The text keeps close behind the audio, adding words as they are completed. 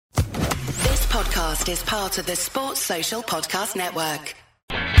podcast is part of the Sports Social Podcast Network.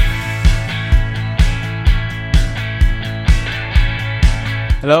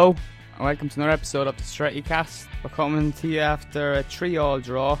 Hello, and welcome to another episode of the Stretty Cast. We're coming to you after a 3-3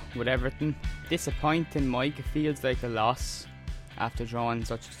 draw with Everton. Disappointing, Mike. It feels like a loss after drawing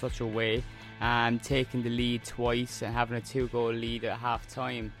such a way and taking the lead twice and having a 2-goal lead at half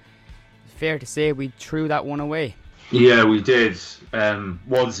time. Fair to say we threw that one away. Yeah, we did.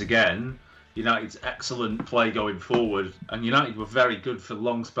 Once again, United's excellent play going forward, and United were very good for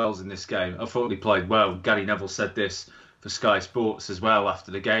long spells in this game. I thought they played well. Gary Neville said this for Sky Sports as well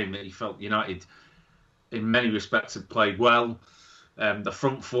after the game, that he felt United in many respects had played well. The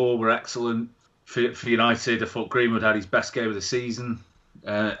front four were excellent for United. I thought Greenwood had his best game of the season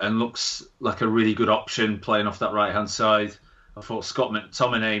and looks like a really good option playing off that right hand side. I thought Scott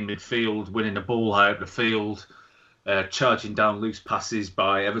McTominay midfield, winning the ball high up the field, charging down loose passes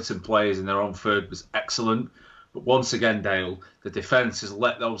by Everton players in their own third was excellent. But once again, Dale, the defence has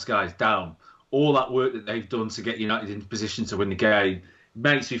let those guys down. All that work that they've done to get United into position to win the game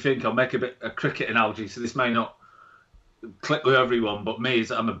makes me think, I'll make a cricket analogy, so this may not click with everyone, but me,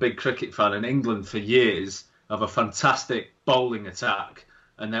 I'm a big cricket fan, and England for years have a fantastic bowling attack,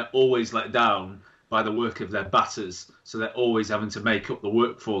 and they're always let down by the work of their batters, so they're always having to make up the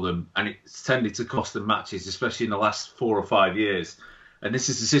work for them, and it's tended to cost them matches, especially in the last 4 or 5 years. And this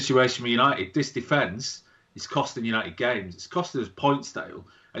is the situation with United. This defence is costing United games. It's costing us points, Dale.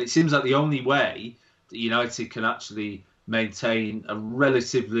 And it seems like the only way that United can actually maintain a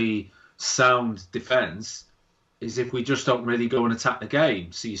relatively sound defence is if we just don't really go and attack the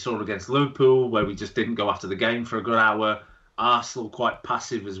game. So you saw it against Liverpool, where we just didn't go after the game for a good hour. Arsenal quite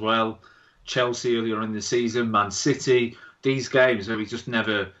passive as well. Chelsea earlier in the season, Man City. These games where we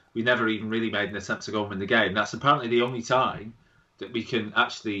never even really made an attempt to go and win the game. That's apparently the only time that we can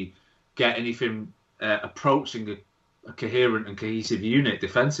actually get anything approaching a coherent and cohesive unit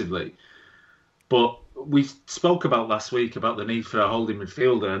defensively. But we spoke about last week about the need for a holding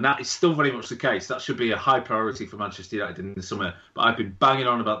midfielder, and that is still very much the case. That should be a high priority for Manchester United in the summer. But I've been banging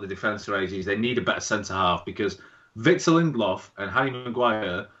on about the defence for ages. They need a better centre-half because Victor Lindelof and Harry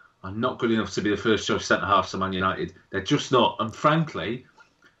Maguire are not good enough to be the first choice centre-halves for Man United. They're just not. And frankly,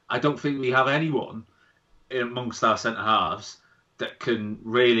 I don't think we have anyone amongst our centre-halves that can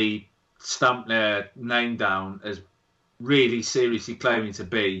really stamp their name down as really seriously claiming to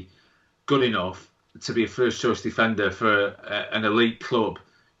be good enough to be a first-choice defender for an elite club.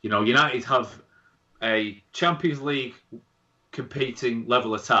 You know, United have a Champions League competing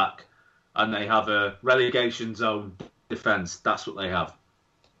level attack, and they have a relegation zone defence. That's what they have.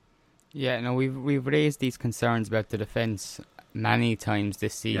 Yeah, no, we've raised these concerns about the defence many times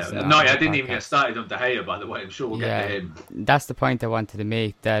this season. Yeah, no, I didn't even get started on De Gea, by the way. I'm sure we'll get to him. That's the point I wanted to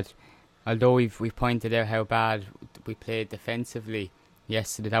make, that although we've pointed out how bad we played defensively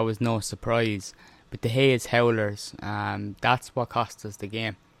yesterday, that was no surprise. But De Gea's howlers, that's what cost us the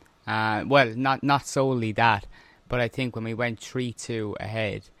game. Well, not solely that, but I think when we went 3-2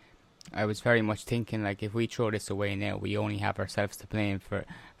 ahead, I was very much thinking, like, if we throw this away now, we only have ourselves to blame for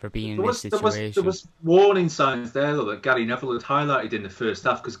being in this situation. There was warning signs there, though, that Gary Neville had highlighted in the first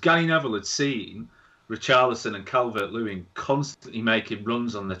half, because Gary Neville had seen Richarlison and Calvert-Lewin constantly making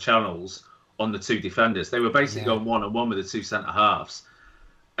runs on the channels on the two defenders. They were basically going one-on-one with the two centre-halves.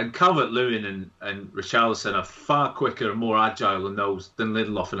 And Calvert-Lewin and Richarlison are far quicker and more agile than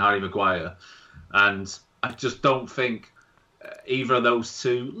Lindelof and Harry Maguire. And I just don't think either of those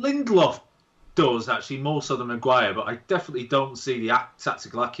two... Lindelof does, actually, more so than Maguire, but I definitely don't see the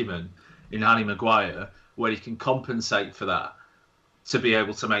tactical acumen in Harry Maguire where he can compensate for that to be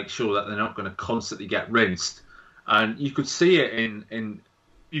able to make sure that they're not going to constantly get rinsed. And you could see it in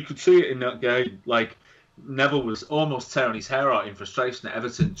that game. Like, Neville was almost tearing his hair out in frustration that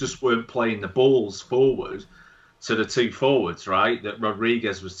Everton just weren't playing the balls forward to the two forwards, right? That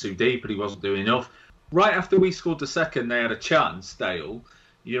Rodriguez was too deep and he wasn't doing enough. Right after we scored the second, they had a chance, Dale.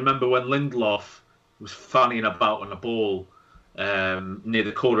 You remember when Lindelof was fanning about on the ball near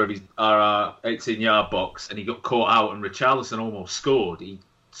the corner of our 18-yard box, and he got caught out, and Richarlison almost scored. He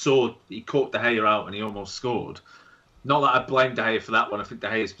caught De Gea out, and he almost scored. Not that I blame De Gea for that one. I think De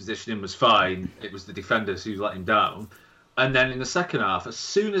Gea's positioning was fine. It was the defenders who let him down. And then in the second half, as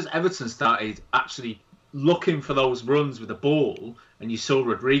soon as Everton started actually looking for those runs with the ball, and you saw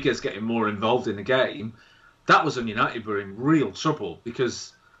Rodriguez getting more involved in the game, that was when United were in real trouble,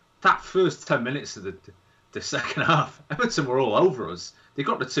 because that first 10 minutes of the second half, Everton were all over us. They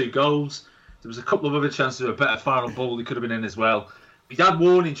got the 2 goals. There was a couple of other chances of a better final ball they could have been in as well. We had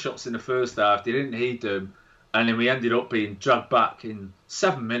warning shots in the first half. They didn't heed them. and then we ended up being dragged back in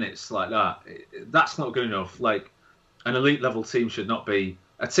 7 minutes like that. That's not good enough. Like, an elite level team should not be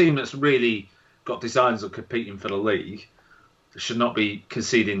a team that's really got designs of competing for the league. Should not be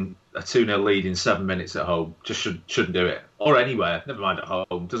conceding a 2-0 lead in 7 minutes at home. Just shouldn't do it. Or anywhere, never mind at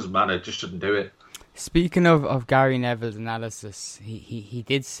home. Doesn't matter. Just shouldn't do it. Speaking of Gary Neville's analysis, he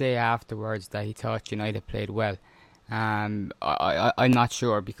did say afterwards that he thought United played well. I'm not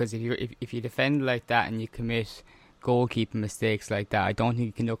sure, because if you defend like that and you commit goalkeeping mistakes like that, I don't think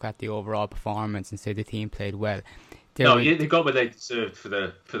you can look at the overall performance and say the team played well. They got what they deserved for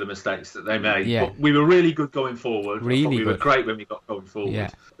the mistakes that they made. Yeah. But we were really good going forward. Really we were great when we got going forward. Yeah.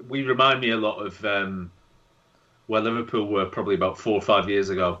 We remind me a lot of where Liverpool were probably about 4 or 5 years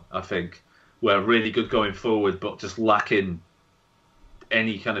ago, I think. Were really good going forward, but just lacking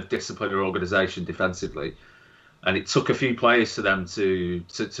any kind of discipline or organisation defensively. And it took a few players for them to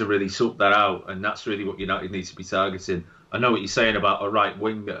really sort that out, and that's really what United needs to be targeting. I know what you're saying about a right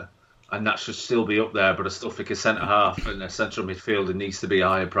winger, and that should still be up there, but I still think a centre-half and a central midfielder needs to be a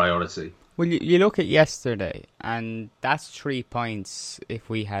higher priority. Well, you look at yesterday, and that's 3 points if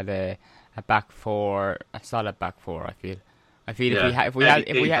we had a back four, a solid back four, I feel. Yeah. If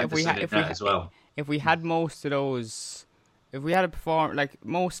we had most of those, if we had a perform like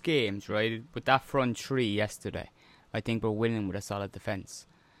most games, right, with that front three yesterday, I think we're winning with a solid defence.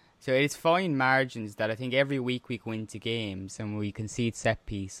 So it's fine margins that I think every week we go into games and we concede set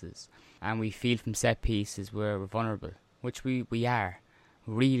pieces, and we feel from set pieces we're vulnerable, which we are.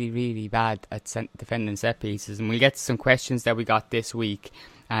 Really, really bad at defending set pieces, and we'll get to some questions that we got this week,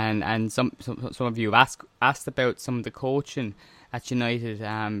 and some of you asked about some of the coaching at United.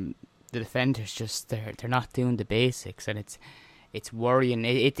 The defenders just they're not doing the basics, and it's worrying.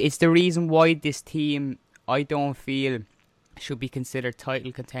 It's the reason why this team, I don't feel, should be considered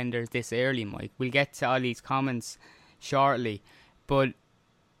title contenders this early, Mike. We'll get to Ollie's comments shortly, but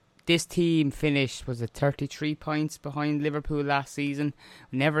this team finished, was it 33 points behind Liverpool last season?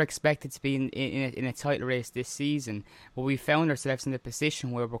 We never expected to be in a title race this season, but we found ourselves in a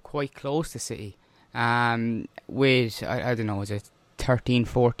position where we're quite close to City. With, I don't know, was it 13,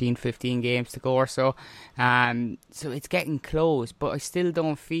 14, 15 games to go or so? So it's getting close, but I still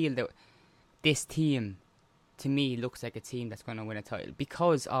don't feel that this team, to me, looks like a team that's going to win a title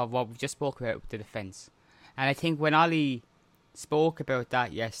because of what we've just spoke about with the defence. And I think when Ollie spoke about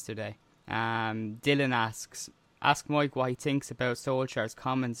that yesterday, Dylan ask Mike what he thinks about Solskjaer's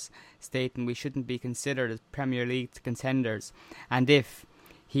comments stating we shouldn't be considered as Premier League contenders, and if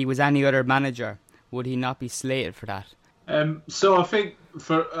he was any other manager, would he not be slated for that? So I think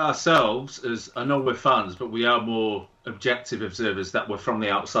for ourselves, as I know we're fans, but we are more objective observers that we're from the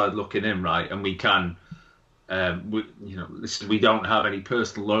outside looking in, right? And we can, we don't have any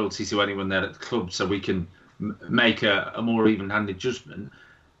personal loyalty to anyone there at the club, so we can make a more even-handed judgment.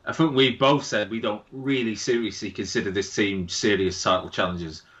 I think we both said we don't really seriously consider this team serious title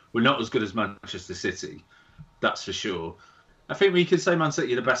challengers. We're not as good as Manchester City, that's for sure. I think we can say Man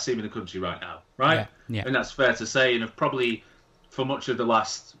City are the best team in the country right now, right? Yeah. And that's fair to say, and have probably, for much of the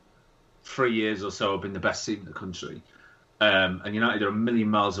last 3 years or so, have been the best team in the country. And United are a million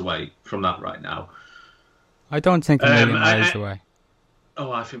miles away from that right now. I don't think a million miles away.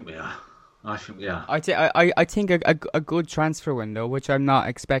 Oh, I think we are. I think a good transfer window, which I'm not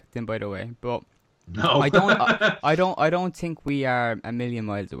expecting, by the way, but no, I don't think we are a million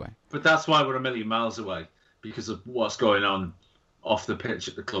miles away. But that's why we're a million miles away, because of what's going on off the pitch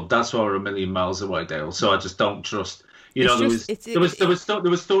at the club. That's why we're a million miles away, Dale. So I just don't trust. There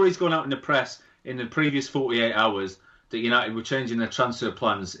was stories going out in the press in the previous 48 hours that United were changing their transfer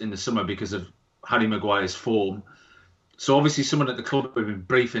plans in the summer because of Harry Maguire's form. So obviously someone at the club had been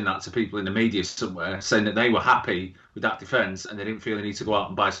briefing that to people in the media somewhere, saying that they were happy with that defence and they didn't feel they need to go out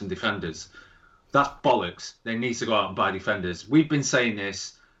and buy some defenders. That's bollocks. They need to go out and buy defenders. We've been saying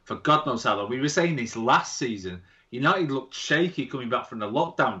this for God knows how long. We were saying this last season. United looked shaky coming back from the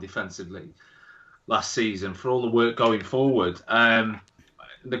lockdown defensively last season for all the work going forward.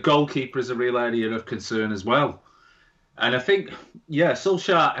 The goalkeeper is a real area of concern as well. And I think,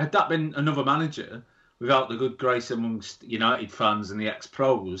 Solskjaer, had that been another manager, without the good grace amongst United fans and the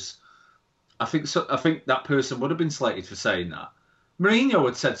ex-pros, I think that person would have been slated for saying that. Mourinho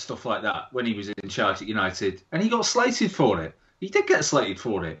had said stuff like that when he was in charge at United, and he got slated for it. He did get slated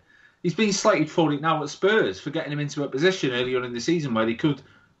for it. He's been slated for it now at Spurs for getting him into a position earlier in the season where he could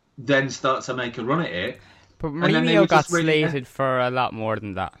then start to make a run at it. But Mourinho got slated for a lot more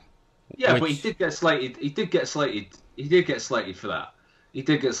than that. Yeah, but he did get slated. He did get slated for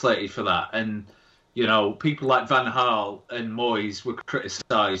that. And You know, people like Van Gaal and Moyes were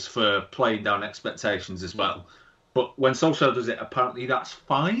criticised for playing down expectations as well. But when Solskjaer does it, apparently that's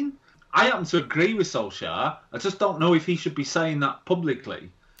fine. I happen to agree with Solskjaer. I just don't know if he should be saying that publicly.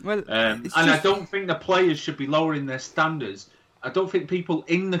 Well, I don't think the players should be lowering their standards. I don't think people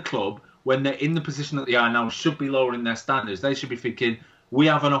in the club, when they're in the position that they are now, should be lowering their standards. They should be thinking, we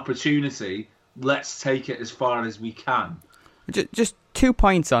have an opportunity, let's take it as far as we can. Just 2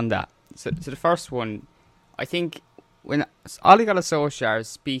 points on that. So the first one, I think when Ole Gunnar Solskjaer is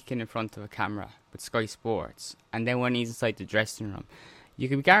speaking in front of a camera with Sky Sports, and then when he's inside the dressing room, you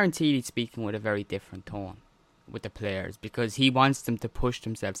can be guaranteed he's speaking with a very different tone with the players, because he wants them to push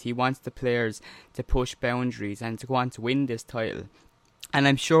themselves. He wants the players to push boundaries and to go on to win this title. And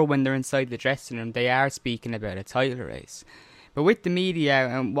I'm sure when they're inside the dressing room, they are speaking about a title race. But with the media,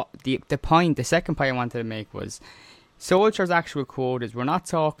 and what the second point I wanted to make was, Solskjaer's actual quote is, we're not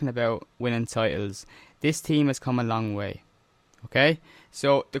talking about winning titles. This team has come a long way. Okay?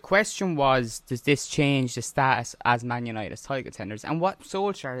 So the question was, does this change the status as Man United's title contenders? And what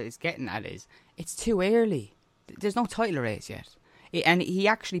Solskjaer is getting at is, it's too early. There's no title race yet. And he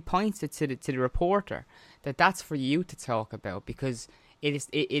actually points it to the reporter, that's for you to talk about, because it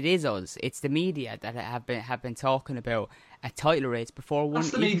is us. It's the media that have been talking about a title race before one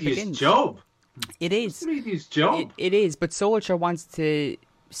even begins. That's the media's job. It is. That's the media's job. It is, but Solskjaer wants to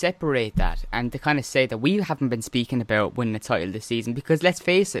separate that and to kind of say that we haven't been speaking about winning a title this season, because let's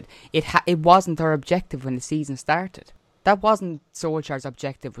face it, it wasn't our objective when the season started. That wasn't Solskjaer's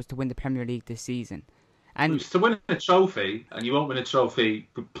objective, was to win the Premier League this season. And it's to win a trophy, and you won't win a trophy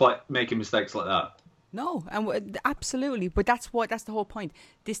making mistakes like that. No, and absolutely, but that's the whole point.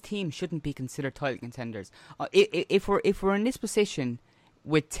 This team shouldn't be considered title contenders. If we're in this position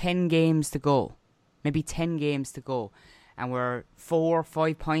with 10 games to go, maybe 10 games to go, and we're 4 or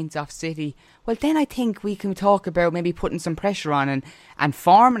 5 points off City, well then I think we can talk about maybe putting some pressure on and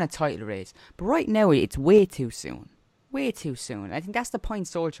forming a title race. But right now it's way too soon. Way too soon. I think that's the point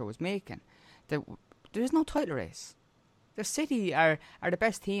Solskjaer was making. That there's no title race. The City are the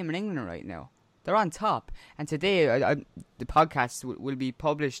best team in England right now. They're on top. And today, the podcast will be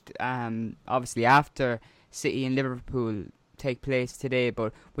published, obviously, after City and Liverpool take place today.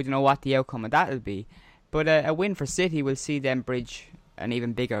 But we don't know what the outcome of that will be. But a win for City will see them bridge an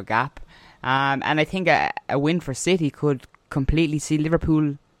even bigger gap. And I think a win for City could completely see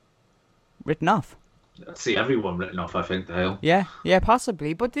Liverpool written off. I'd see everyone written off, I think, Dale. Yeah,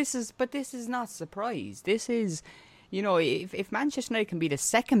 possibly. But this is not a surprise. This is, you know, if Manchester United can be the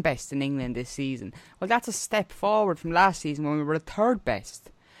second best in England this season, well, that's a step forward from last season when we were the third best.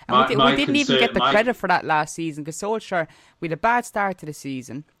 And we didn't even get the credit for that last season, because Solskjaer, we had a bad start to the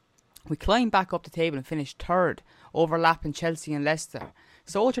season. We climbed back up the table and finished third, overlapping Chelsea and Leicester.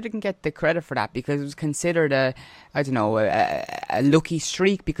 Solskjaer didn't get the credit for that because it was considered a lucky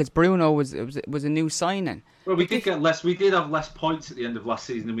streak, because Bruno was a new signing. Well, we did have less points at the end of last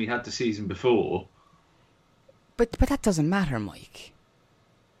season than we had the season before. But that doesn't matter, Mike.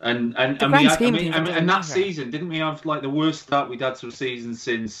 And that season, didn't we have like the worst start we'd had to a season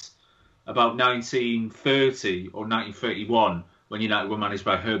since about 1930 or 1931, when United were managed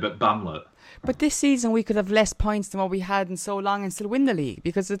by Herbert Bamlett? But this season we could have less points than what we had in so long and still win the league,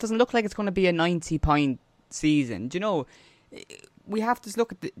 because it doesn't look like it's going to be a 90-point season. Do you know, we have to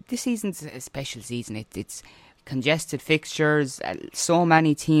look at this season's a special season. It's congested fixtures, so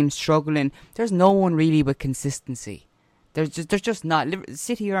many teams struggling. There's no one really with consistency. There's just not.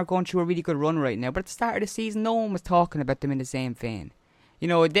 City are going through a really good run right now, but at the start of the season, no one was talking about them in the same vein. You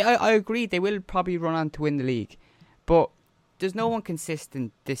know, I agree they will probably run on to win the league, but there's no one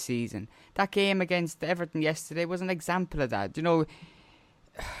consistent this season. That game against Everton yesterday was an example of that. You know,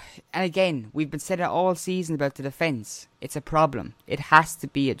 and again, we've been saying it all season about the defence. It's a problem. It has to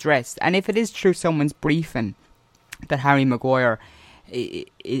be addressed. And if it is true someone's briefing that Harry Maguire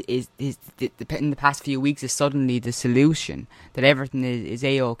is in the past few weeks is suddenly the solution, that everything is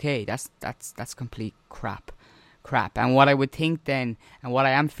A-OK, that's complete crap. And what I would think then, and what I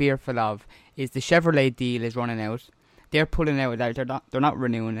am fearful of, is the Chevrolet deal is running out. They're pulling out. They're not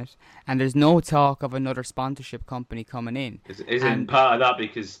renewing it, and there's no talk of another sponsorship company coming in. Isn't part of that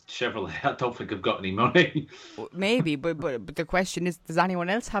because Chevrolet, I don't think have got any money. Maybe, but the question is, does anyone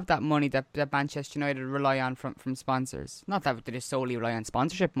else have that money that Manchester United rely on from sponsors? Not that they just solely rely on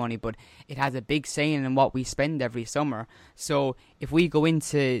sponsorship money, but it has a big say in what we spend every summer. So if we go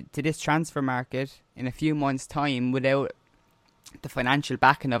into this transfer market in a few months' time without the financial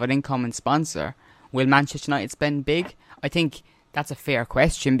backing of an incoming sponsor, will Manchester United spend big? I think that's a fair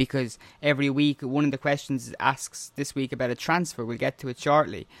question, because every week one of the questions asks this week about a transfer. We'll get to it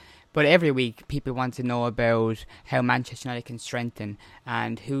shortly. But every week, people want to know about how Manchester United can strengthen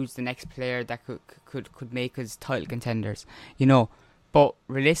and who's the next player that could make us title contenders. You know, but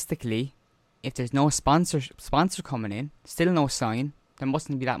realistically, if there's no sponsor coming in, still no sign, there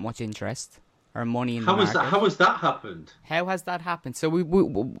mustn't be that much interest or money in the market. How has that happened? How has that happened? So we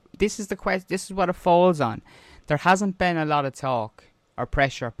this is the question. This is what it falls on. There hasn't been a lot of talk or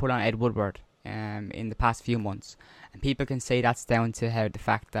pressure put on Ed Woodward in the past few months, and people can say that's down to the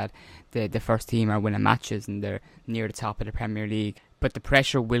fact that the first team are winning matches and they're near the top of the Premier League. But the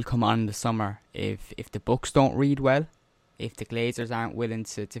pressure will come on in the summer if the books don't read well, if the Glazers aren't willing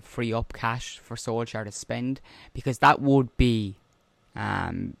to free up cash for Solskjaer to spend, because that would be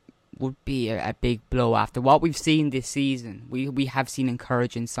a big blow after what we've seen this season. We have seen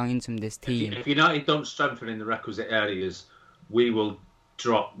encouraging signs from this team. If United don't strengthen in the requisite areas, we will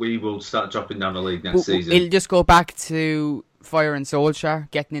start dropping down the league next season. It'll just go back to firing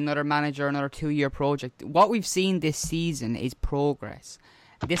Solskjaer, getting another manager, another 2-year project. What we've seen this season is progress.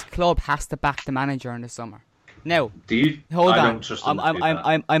 This club has to back the manager in the summer. Now, hold on.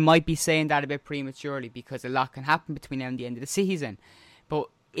 I might be saying that a bit prematurely because a lot can happen between now and the end of the season. But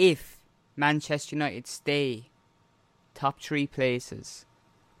if Manchester United stay top 3 places,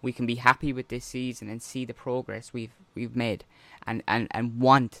 we can be happy with this season and see the progress we've made and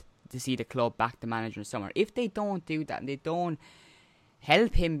want to see the club back the manager in summer. If they don't do that and they don't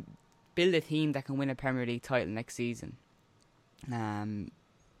help him build a team that can win a Premier League title next season,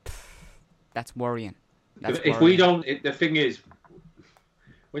 that's worrying. The thing is,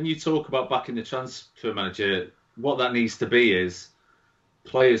 when you talk about backing the transfer manager, what that needs to be is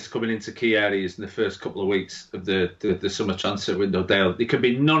players coming into key areas in the first couple of weeks of the summer transfer window. There could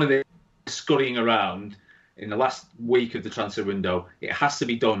be none of this scurrying around in the last week of the transfer window. It has to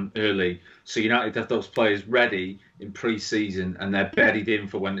be done early, so United have those players ready in pre-season and they're bedded in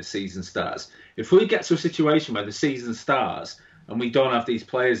for when the season starts. If we get to a situation where the season starts and we don't have these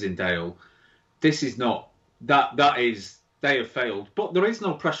players in, Dale, this is not they have failed. But there is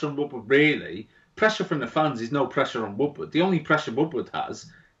no pressure on Woodward, really. Pressure from the fans is no pressure on Woodward. The only pressure Woodward has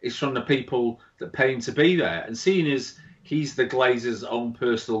is from the people that pay him to be there. And seeing as he's the Glazers' own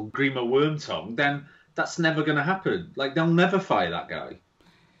personal Grima Wormtongue, then that's never going to happen. Like, they'll never fire that guy.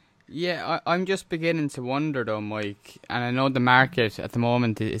 Yeah, I'm just beginning to wonder though, Mike. And I know the market at the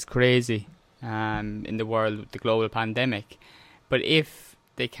moment is crazy in the world with the global pandemic. But if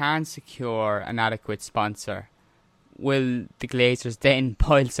they can't secure an adequate sponsor, will the Glazers then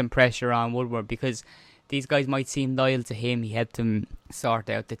pile some pressure on Woodward? Because these guys might seem loyal to him. He helped them sort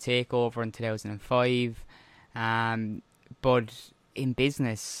out the takeover in 2005. But in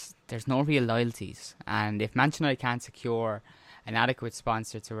business, there's no real loyalties. And if Manchester United can't secure an adequate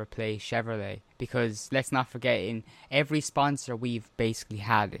sponsor to replace Chevrolet, because let's not forget, in every sponsor we've basically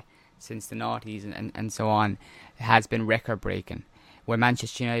had since the noughties and so on has been record breaking. Where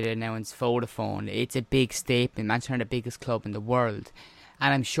Manchester United announced Vodafone, it's a big statement. Manchester United, the biggest club in the world,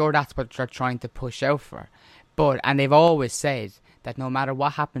 and I'm sure that's what they're trying to push out for. And they've always said that no matter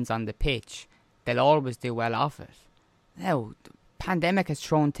what happens on the pitch, they'll always do well off it. Now, the pandemic has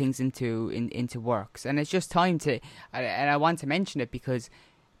thrown things into works, and it's just time to. And I want to mention it because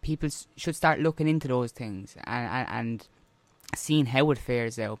people should start looking into those things and seeing how it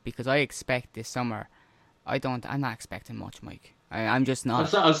fares out. Because I expect this summer, I'm not expecting much, Mike. I'm just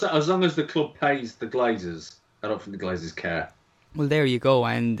not. As long as the club pays the Glazers, I don't think the Glazers care. Well, there you go.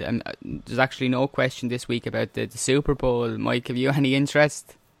 And there's actually no question this week about the Super Bowl. Mike, have you any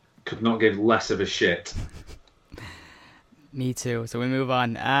interest? Could not give less of a shit. Me too. So we move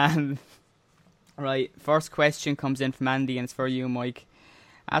on. Right, first question comes in from Andy, and it's for you, Mike.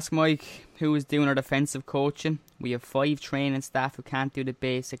 Ask Mike who is doing our defensive coaching. We have 5 training staff who can't do the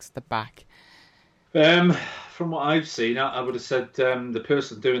basics at the back. From what I've seen, I would have said the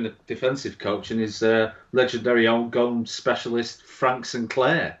person doing the defensive coaching is legendary on-goal specialist Frank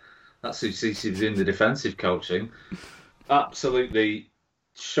Sinclair. That's who sees him doing the defensive coaching. Absolutely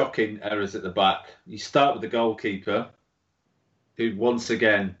shocking errors at the back. You start with the goalkeeper, who once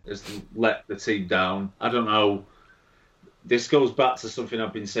again has let the team down. I don't know. This goes back to something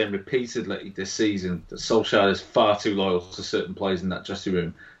I've been saying repeatedly this season, that Solskjaer is far too loyal to certain players in that dressing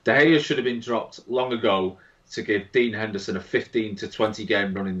room. De Gea should have been dropped long ago to give Dean Henderson a 15 to 20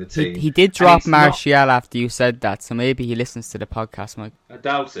 game run in the team. He did drop Martial after you said that, so maybe he listens to the podcast, Mike. I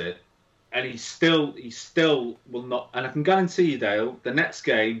doubt it. And he still will not. And I can guarantee you, Dale, the next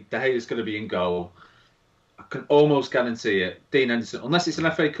game, De Gea is going to be in goal. I can almost guarantee it. Dean Henderson, unless it's an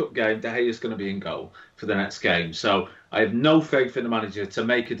FA Cup game, De Gea is going to be in goal for the next game. So I have no faith in the manager to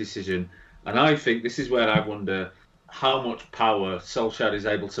make a decision. And I think this is where I wonder how much power Solskjaer is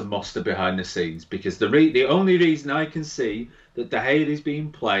able to muster behind the scenes, because the only reason I can see that De Gea is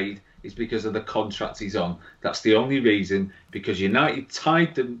being played is because of the contract he's on. That's the only reason, because United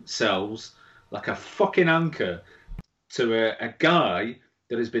tied themselves like a fucking anchor to a guy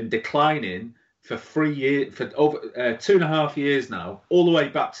that has been declining for 3 years, for over 2.5 years now, all the way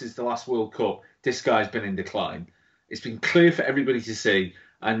back since the last World Cup. This guy's been in decline. It's been clear for everybody to see,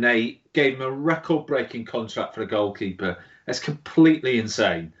 and they gave him a record-breaking contract for a goalkeeper. That's completely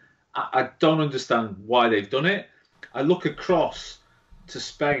insane. I don't understand why they've done it. I look across to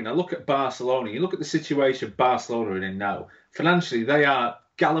Spain. I look at Barcelona. You look at the situation Barcelona are in now. Financially, they are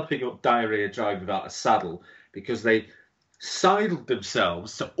galloping up diarrhea drive without a saddle, because they sidled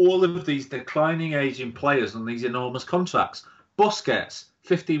themselves to all of these declining aging players on these enormous contracts. Busquets,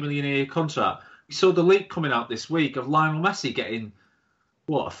 50 million a year contract. We saw the leak coming out this week of Lionel Messi getting,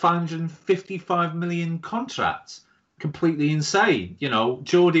 a 555 million contract. Completely insane.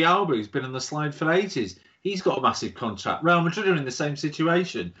 Jordi Alba, who's been on the slide for ages, he's got a massive contract. Real Madrid are in the same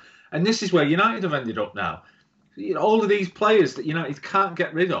situation. And this is where United have ended up now. All of these players that United can't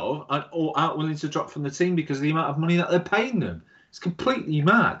get rid of or aren't willing to drop from the team because of the amount of money that they're paying them. It's completely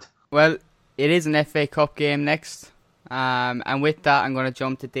mad. Well, it is an FA Cup game next. And with that, I'm going to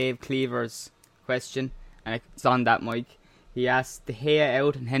jump to Dave Cleaver's question. And it's on that, Mike. He asked De Gea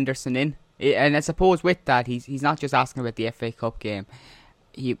out and Henderson in. And I suppose with that, he's not just asking about the FA Cup game.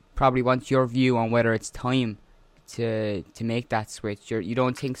 He probably wants your view on whether it's time to make that switch. You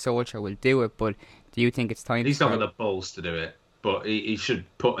don't think Solskjaer will do it, but do you think it's time? He's not got the balls to do it, but he should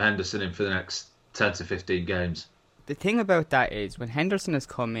put Henderson in for the next 10 to 15 games. The thing about that is, when Henderson has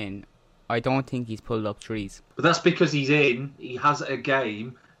come in, I don't think he's pulled up trees. But that's because he's in, he has a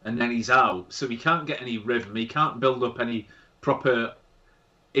game, and then he's out. So he can't get any rhythm. He can't build up any proper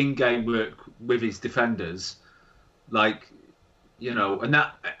in-game work with his defenders. And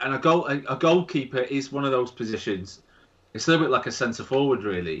a goalkeeper is one of those positions. It's a little bit like a centre-forward,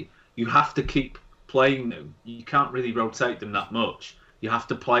 really. You have to keep playing them. You can't really rotate them that much. You have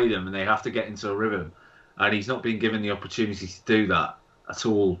to play them, and they have to get into a rhythm. And he's not been given the opportunity to do that at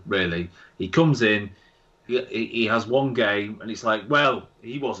all, really. He comes in, he has one game, and it's like, well,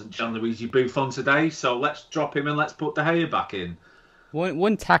 he wasn't Gianluigi Buffon today, so let's drop him and let's put De Gea back in.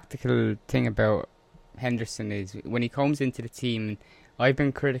 One tactical thing about Henderson is when he comes into the team, I've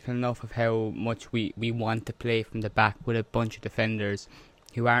been critical enough of how much we want to play from the back with a bunch of defenders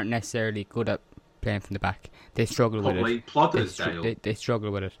who aren't necessarily good at playing from the back. They struggle with it. Plodders, they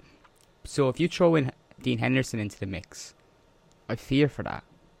struggle with it. So if you throw in Dean Henderson into the mix, I fear for that.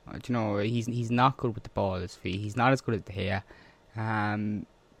 He's not good with the ball at his feet. He's not as good as De Gea.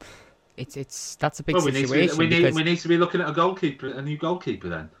 That's a big situation. We need to be looking at a new goalkeeper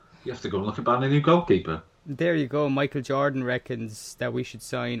then. You have to go and look at buying a new goalkeeper. There you go. Michael Jordan reckons that we should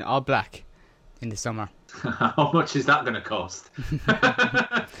sign Oblak in the summer. How much is that going to cost?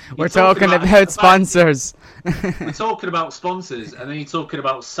 We're talking about sponsors. We're talking about sponsors, and then you're talking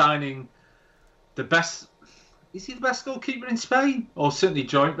about signing the best. Is he the best goalkeeper in Spain? Or certainly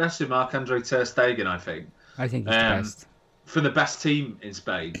joint best with Marc-Andre Ter Stegen, I think. I think he's the best. For the best team in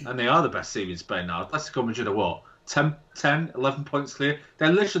Spain. And they are the best team in Spain now. Atletico Madrid are what? 10, 11 points clear.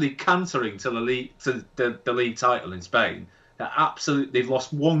 They're literally cantering to the league title in Spain. They've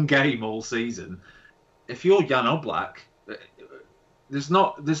lost one game all season. If you're Jan Oblak, there's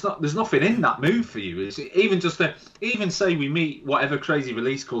nothing in that move for you. It's even say we meet whatever crazy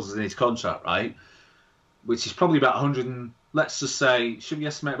release clauses in his contract, right? Which is probably about 100. Let's just say, should we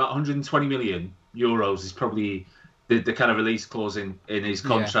estimate about 120 million euros is probably the kind of release clause in his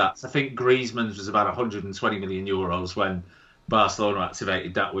contract. Yeah. I think Griezmann's was about 120 million euros when Barcelona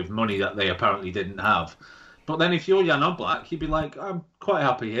activated that with money that they apparently didn't have. But then if you're Jan Oblak, you'd be like, I'm quite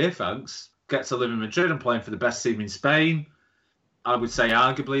happy here, thanks. Get to live in Madrid and playing for the best team in Spain. I would say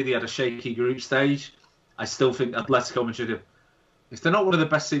arguably they had a shaky group stage. I still think Atletico Madrid, if they're not one of the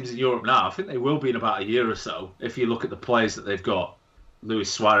best teams in Europe now, I think they will be in about a year or so. If you look at the players that they've got,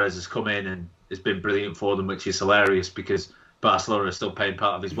 Luis Suarez has come in and has been brilliant for them, which is hilarious because Barcelona are still paying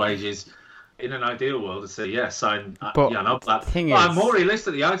part of his wages. In an ideal world, I'd say, sign Jan Oblak. More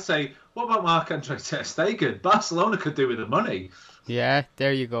realistically, I'd say, what about Marc-Andre Ter Stegen? Barcelona could do with the money. Yeah,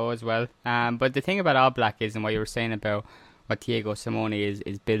 there you go as well. But the thing about Oblak is, and what you were saying about what Diego Simeone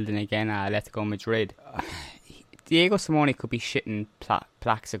is building again at Atletico Madrid, Diego Simeone could be shitting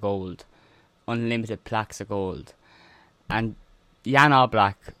plaques of gold, unlimited plaques of gold, and Jan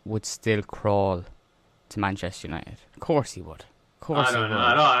Oblak would still crawl to Manchester United. Of course he would. I don't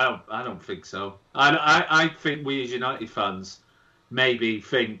know. I don't think so. I think we as United fans maybe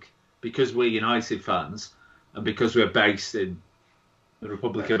think, because we're United fans, and because we're based in the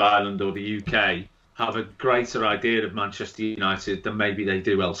Republic of Ireland or the UK, have a greater idea of Manchester United than maybe they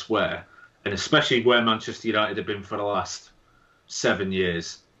do elsewhere, and especially where Manchester United have been for the last 7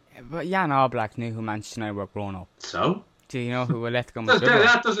 years. But Jan Oblak knew who Manchester United were growing up. So? Do you know who Atletico Madrid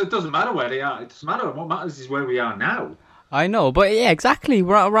were? It doesn't matter where they are. It doesn't matter. What matters is where we are now. I know, but yeah, exactly.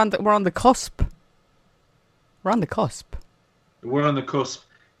 We're on the cusp. We're on the cusp. We're on the cusp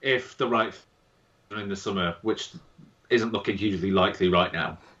if the right in the summer, which isn't looking hugely likely right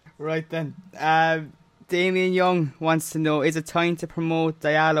now. Right then. Damien Young wants to know, is it time to promote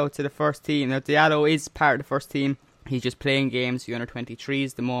Diallo to the first team? Now, Diallo is part of the first team. He's just playing games for the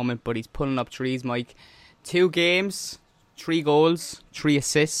under-23s at the moment, but he's pulling up trees, Mike. 2 games, 3 goals, 3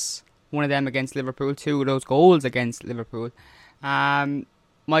 assists. One of them against Liverpool, 2 of those goals against Liverpool.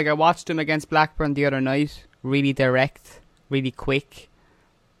 Mike, I watched him against Blackburn the other night. Really direct, really quick.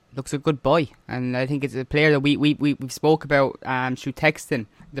 Looks a good boy, and I think it's a player that we've spoke about through texting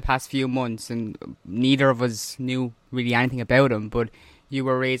the past few months, and neither of us knew really anything about him, but you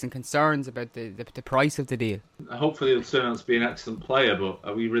were raising concerns about the price of the deal. Hopefully he'll turn out to be an excellent player, but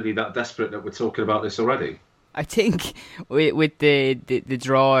are we really that desperate that we're talking about this already? I think with the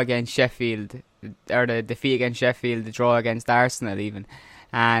draw against Sheffield, or the defeat against Sheffield, the draw against Arsenal even,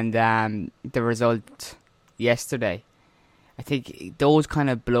 and the result yesterday, I think those kind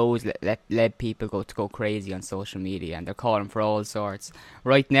of blows led people to go crazy on social media, and they're calling for all sorts.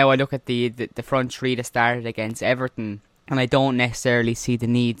 Right now, I look at the front three that started against Everton, and I don't necessarily see the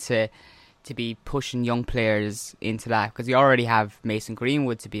need to be pushing young players into that, because you already have Mason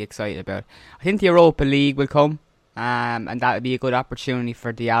Greenwood to be excited about. I think the Europa League will come, and that would be a good opportunity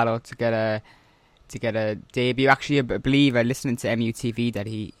for Diallo to get a debut. Actually, I believe I listening to MUTV that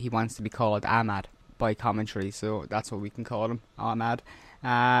he wants to be called Ahmad by commentary, so that's what we can call him, Ahmad.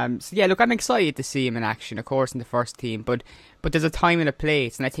 So yeah, look, I'm excited to see him in action, of course, in the first team, but there's a time and a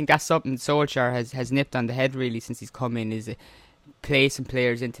place, and I think that's something Solskjaer has nipped on the head really since he's come in, is placing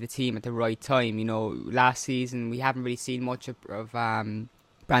players into the team at the right time. You know, last season we haven't really seen much of Brandon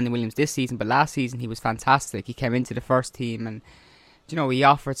Williams this season, but last season he was fantastic. He came into the first team and, you know, he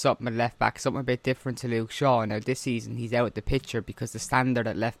offered something at left back, something a bit different to Luke Shaw. Now this season he's out of the picture because the standard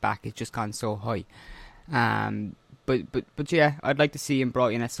at left back has just gone so high. But yeah, I'd like to see him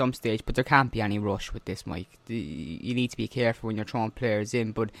brought in at some stage, but there can't be any rush with this, Mike. You need to be careful when you're throwing players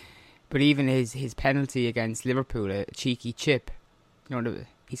in, but even his penalty against Liverpool, a cheeky chip, you know,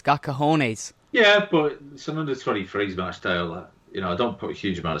 he's got cojones. Yeah, but it's an under-23s match, Dale. You know, I don't put a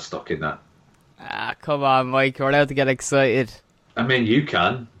huge amount of stock in that. Come on, Mike, we're allowed to get excited. I mean, you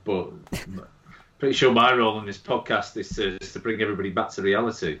can, but pretty sure my role on this podcast is to bring everybody back to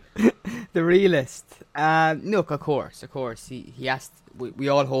reality. The realist. Look, of course, he has. We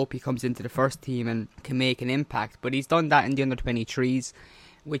all hope he comes into the first team and can make an impact, but he's done that in the under-23s,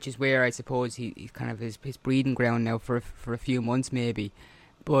 which is where I suppose he's kind of his breeding ground now for a few months maybe.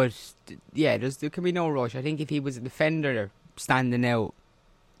 But yeah, there can be no rush. I think if he was a defender standing out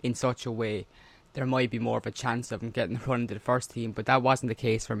in such a way, there might be more of a chance of him getting run into the first team, but that wasn't the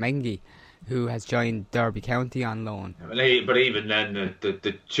case for Mengi, who has joined Derby County on loan. But even then,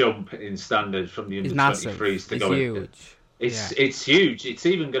 the jump in standard from the under-23s to go huge. It's huge. It's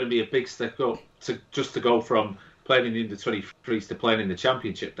even going to be a big step up to go from playing in the under-23s to playing in the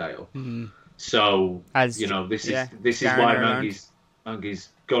Championship, Dale. Mm-hmm. So, this is why Mangi's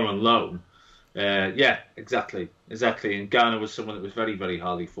gone on loan. Yeah, exactly. And Garner was someone that was very, very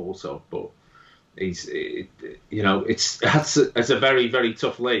highly thought of, but it's a very, very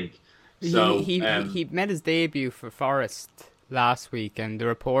tough league. So he made his debut for Forest last week, and the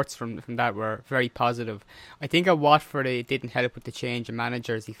reports from that were very positive. I think at Watford it didn't help with the change of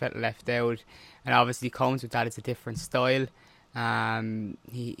managers. He felt left out, and obviously comes with that it's a different style.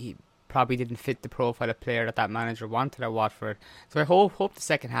 He probably didn't fit the profile of player that manager wanted at Watford. So I hope the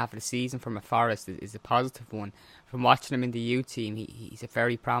second half of the season from a Forest is a positive one. From watching him in the U team, he's a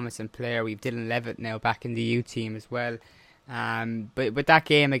very promising player. We've Dylan Levitt now back in the U team as well. But that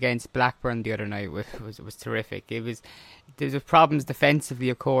game against Blackburn the other night was terrific. There was problems defensively,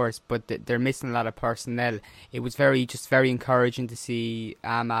 of course, but they're missing a lot of personnel. It was very encouraging to see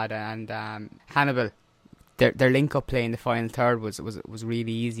Ahmad and Hannibal. Their link-up play in the final third was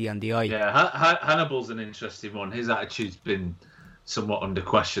really easy on the eye. Yeah, Hannibal's an interesting one. His attitude's been somewhat under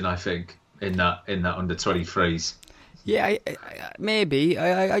question, I think, in that under-23s. Yeah, maybe.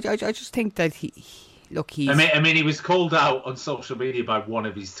 I just think that he he's... I mean, he was called out on social media by one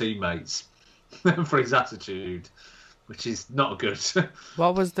of his teammates for his attitude. which is not good.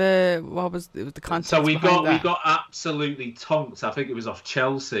 What was the context So we behind that? got absolutely tonked. I think it was off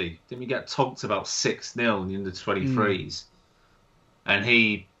Chelsea. Didn't we get tonked about 6-0 in the under 23s? And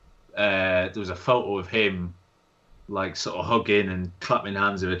he, there was a photo of him, like sort of hugging and clapping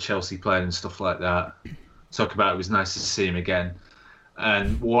hands with a Chelsea player and stuff like that. Talk about it was nice to see him again.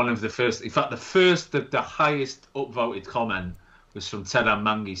 And one of the first, in fact, the highest upvoted comment was from Ted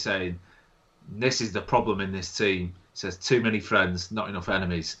Mangi saying, "This is the problem in this team." He says, "Too many friends, not enough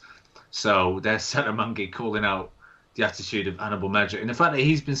enemies." So there's Ted Mangi calling out the attitude of Hannibal Medrick. And the fact that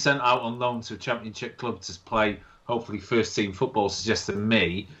he's been sent out on loan to a championship club to play, hopefully, first team football suggests to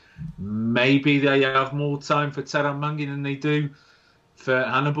me maybe they have more time for Ted Mangi than they do for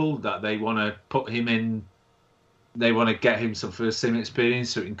Hannibal, that they want to put him in. They want to get him some first team experience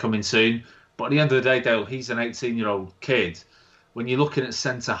so he can come in soon. But at the end of the day, Dale, he's an 18-year-old kid. When you're looking at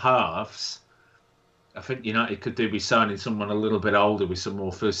centre halves, I think United could do with signing someone a little bit older with some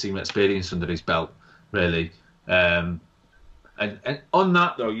more first team experience under his belt, really. And on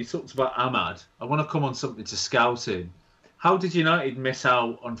that, though, you talked about Ahmad. I want to come on something to scouting. How did United miss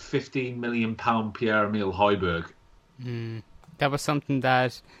out on £15 million Pierre-Emile Højbjerg? That was something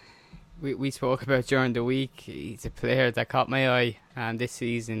that we spoke about during the week. He's a player that caught my eye, and this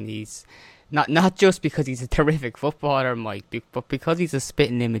season he's not just because he's a terrific footballer, Mike, but because he's a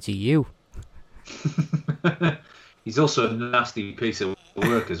spitting image of you. He's also a nasty piece of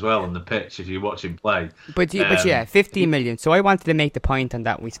work as well on the pitch if you watch him play. But yeah, 15 million. So I wanted to make the point on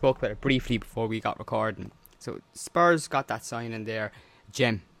that. We spoke about it briefly before we got recording. So Spurs got that signing there.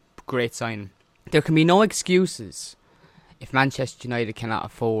 Jim, great signing. There can be no excuses if Manchester United cannot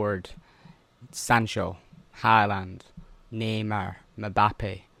afford Sancho, Haaland, Neymar,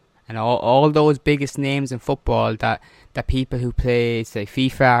 Mbappe, and all those biggest names in football that people who play, say,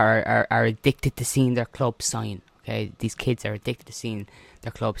 FIFA are addicted to seeing their club sign. Okay, these kids are addicted to seeing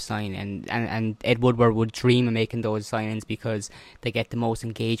their club sign, and Ed Woodward would dream of making those signings because they get the most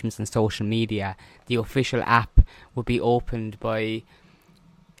engagements on social media. The official app would be opened by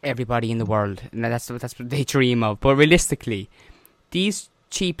everybody in the world, and that's what they dream of. But realistically, these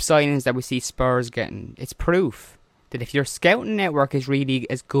cheap signings that we see Spurs getting, it's proof that if your scouting network is really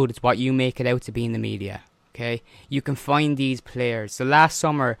as good as what you make it out to be in the media, okay, you can find these players. So last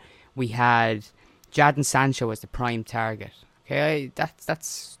summer we had Jadon Sancho as the prime target. Okay,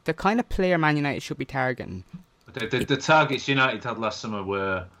 that's the kind of player Man United should be targeting. The targets United had last summer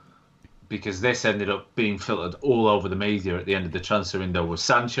were, because this ended up being filtered all over the media at the end of the transfer window, was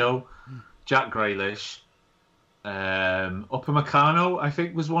Sancho, Jack Grealish, Upamecano, I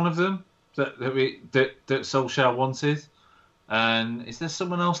think was one of them that Solskjaer wanted. And is there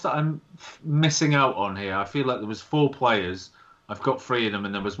someone else that I'm missing out on here? I feel like there was 4 players. I've got 3 of them,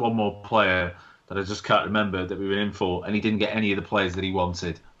 and there was one more player that I just can't remember that we were in for, and he didn't get any of the players that he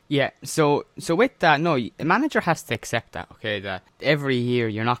wanted. Yeah, so with that, no, the manager has to accept that, okay, that every year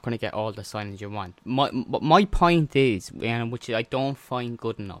you're not going to get all the signings you want. My point is, and which I don't find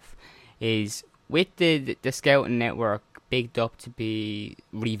good enough, is with the scouting network bigged up to be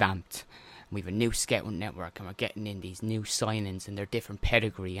revamped. We have a new scouting network, and we're getting in these new signings, and they're different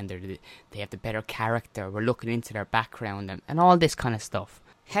pedigree, and they have the better character. We're looking into their background and all this kind of stuff.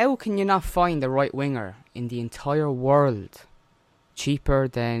 How can you not find the right winger in the entire world cheaper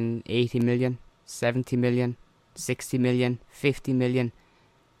than 80 million, 70 million, 60 million, 50 million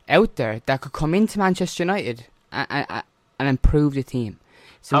out there that could come into Manchester United and improve the team?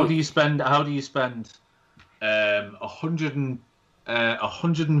 So how do you spend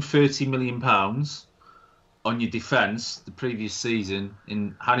 130 million pounds on your defence the previous season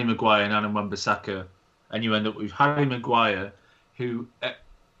in Harry Maguire and Aaron Wan-Bissaka, and you end up with Harry Maguire, who at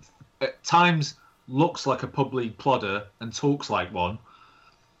times looks like a pub league plodder and talks like one,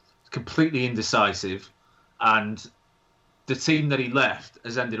 completely indecisive, and the team that he left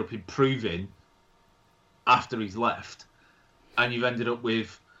has ended up improving after he's left, and you've ended up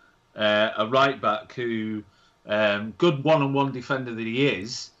with a right back who, good one-on-one defender that he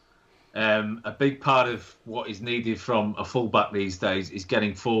is, a big part of what is needed from a full-back these days is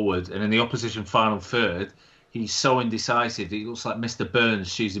getting forward, and in the opposition final third, he's so indecisive that he looks like Mr.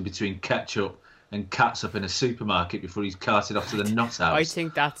 Burns choosing between ketchup and catsup in a supermarket before he's carted off to the nut house. I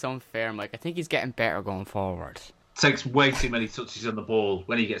think that's unfair, Mike. I think he's getting better going forward. Takes way too many touches on the ball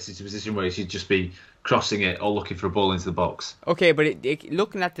when he gets into a position where he should just be crossing it or looking for a ball into the box. Okay, but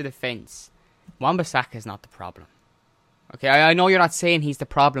looking at the defence, Wan-Bissaka is not the problem. Okay, I know you're not saying he's the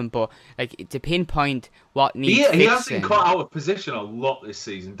problem, but like to pinpoint what needs fixing. He has been caught out of position a lot this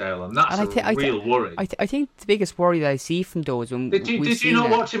season, Dale, and that's a real worry. I think the biggest worry that I see from those when did you not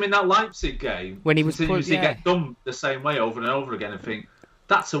watch him in that Leipzig game when he was get done the same way over and over again and think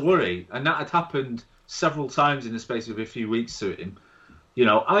that's a worry, and that had happened several times in the space of a few weeks to him. You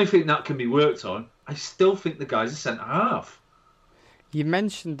know, I think that can be worked on. I still think the guy's a centre half. You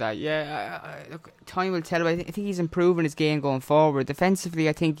mentioned that, look, time will tell. I think he's improving his game going forward. Defensively,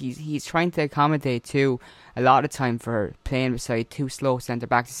 I think he's trying to accommodate too a lot of time for playing beside two slow centre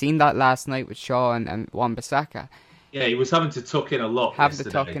backs. You've seen that last night with Shaw and Wan-Bissaka. Yeah, he was having to tuck in a lot.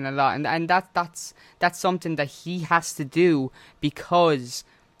 And that's something that he has to do, because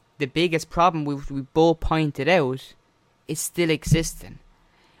the biggest problem we both pointed out is still existing.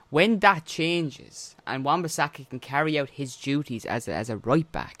 When that changes and Wan-Bissaka can carry out his duties as a right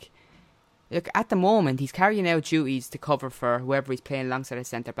back, look, at the moment he's carrying out duties to cover for whoever he's playing alongside a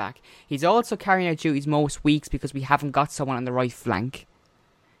centre back. He's also carrying out duties most weeks because we haven't got someone on the right flank.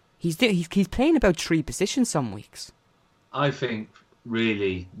 He's playing about 3 positions some weeks. I think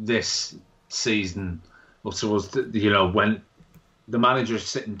really this season, when the manager is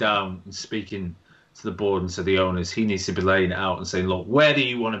sitting down and speaking to the board and to the owners, he needs to be laying it out and saying, look, where do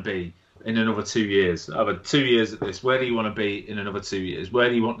you want to be in another 2 years? I've had 2 years at this. Where do you want to be in another 2 years? Where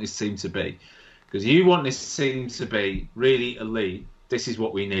do you want this team to be? Because you want this team to be really elite. This is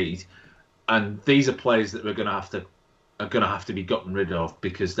what we need. And these are players that are going to have to be gotten rid of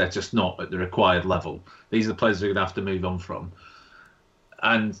because they're just not at the required level. These are the players we're going to have to move on from.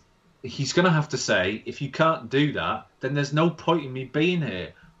 And he's going to have to say, if you can't do that, then there's no point in me being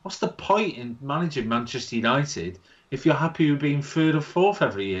here. What's the point in managing Manchester United if you're happy with being 3rd or 4th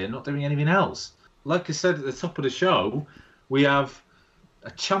every year, not doing anything else? Like I said at the top of the show, we have a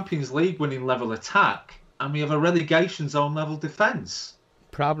Champions League winning level attack and we have a relegation zone level defence.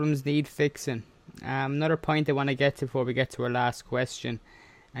 Problems need fixing. Another point I want to get to before we get to our last question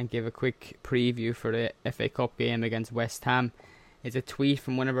and give a quick preview for the FA Cup game against West Ham is a tweet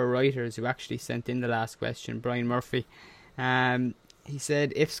from one of our writers who actually sent in the last question, Brian Murphy. He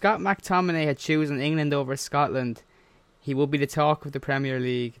said, if Scott McTominay had chosen England over Scotland, he would be the talk of the Premier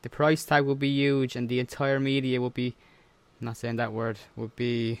League. The price tag would be huge and the entire media would be... I'm not saying that word. You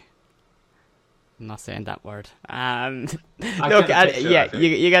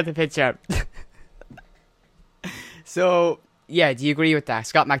get the picture. So, yeah, do you agree with that?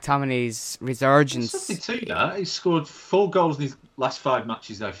 Scott McTominay's resurgence. There's something to that. He's scored 4 goals in his last 5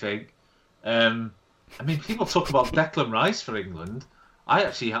 matches, I think. I mean, people talk about Declan Rice for England. I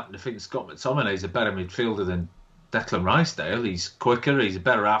actually happen to think Scott McTominay is a better midfielder than Declan Rice, Dale. He's quicker, he's a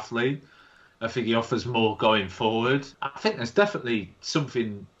better athlete. I think he offers more going forward. I think there's definitely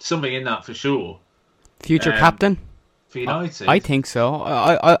something in that for sure. Future captain? For United? I think so.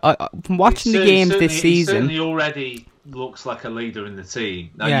 I from watching the games this season... He certainly already looks like a leader in the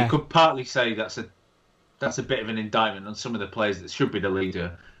team. Now, you could partly say that's a bit of an indictment on some of the players that should be the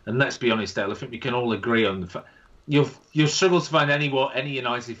leader. And let's be honest, Dale, I think we can all agree on the fact... You'll struggle to find any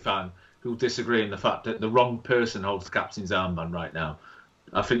United fan who'll disagree on the fact that the wrong person holds the captain's armband right now.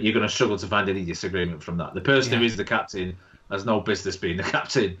 I think you're going to struggle to find any disagreement from that. The person who is the captain has no business being the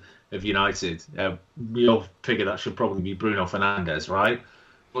captain of United. We all figure that should probably be Bruno Fernandes, right?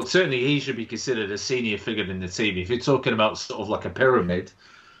 But certainly he should be considered a senior figure in the team. If you're talking about sort of like a pyramid,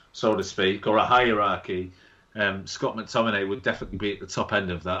 so to speak, or a hierarchy, Scott McTominay would definitely be at the top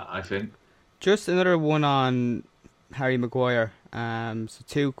end of that, I think. Just another one on Harry Maguire. So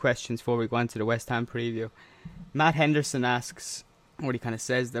 2 questions before we go on to the West Ham preview. Matt Henderson asks, what he kind of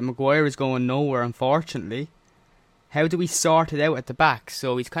says, that Maguire is going nowhere, unfortunately. How do we sort it out at the back?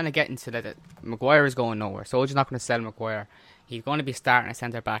 So he's kind of getting to that Maguire is going nowhere. Soldier's not going to sell Maguire. He's going to be starting a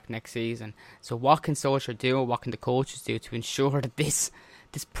centre-back next season. So what can Solskjaer do, or what can the coaches do to ensure that this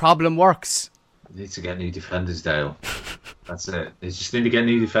problem works? They need to get new defenders, Dale. That's it. They just need to get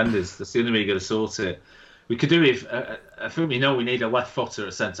new defenders. That's the only way you're going to sort it. We could do it. I think we know we need a left footer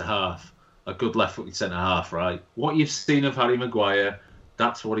at centre half, a good left footed centre half, right? What you've seen of Harry Maguire,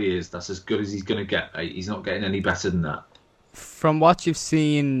 that's what he is. That's as good as he's going to get. Mate. He's not getting any better than that. From what you've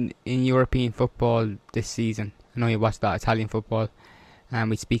seen in European football this season, I know you watch that Italian football, and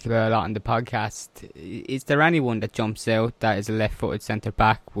we speak about it a lot on the podcast. Is there anyone that jumps out that is a left-footed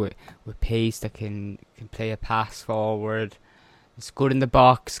centre-back with pace that can play a pass forward, is good in the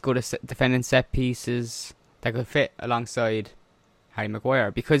box, good at defending set pieces, that could fit alongside Harry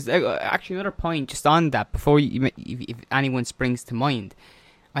Maguire? Because actually another point just on that, before if anyone springs to mind,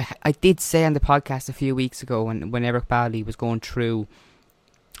 I did say on the podcast a few weeks ago when Eric Bailly was going through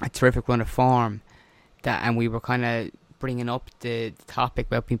a terrific run of form, and we were kind of bringing up the topic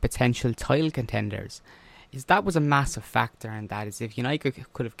about being potential title contenders, is that was a massive factor in that. Is if United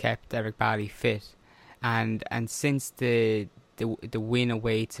could have kept Eric Bailly fit, and since the win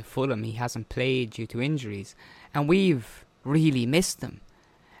away to Fulham, he hasn't played due to injuries, and we've really missed him.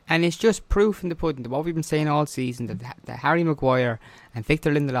 And it's just proof in the pudding that what we've been saying all season, that Harry Maguire and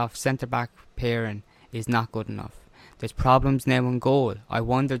Victor Lindelof centre-back pairing is not good enough. There's problems now in goal. I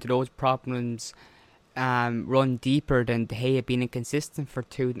wonder, do those problems run deeper than De Gea being inconsistent for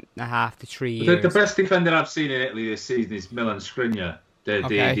 2.5 to 3 years? The best defender I've seen in Italy this season is Milan Skriniar,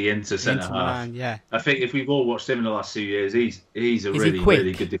 the Inter centre-half. Yeah. I think if we've all watched him in the last 2 years, he's a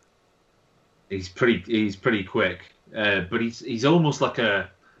really good defender. He's pretty quick, but he's almost like a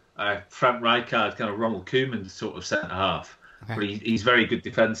Frank Rijkaard, kind of Ronald Koeman sort of centre half, but he's very good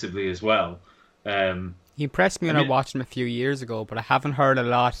defensively as well. He impressed me when I watched him a few years ago, but I haven't heard a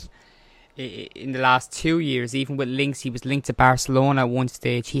lot in the last 2 years. Even with links, he was linked to Barcelona at one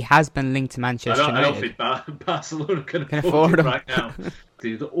stage. He has been linked to Manchester United. I don't think Barcelona can afford him right now.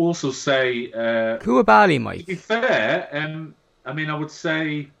 They'd also say Koulibaly, Mike. To be fair, I would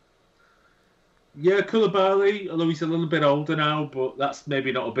say. Yeah, Koulibaly, although he's a little bit older now, but that's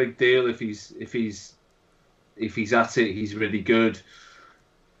maybe not a big deal. If he's at it, he's really good.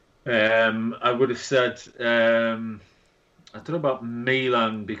 I would have said I don't know about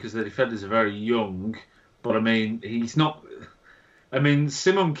Milan because the defenders are very young, but he's not. Simon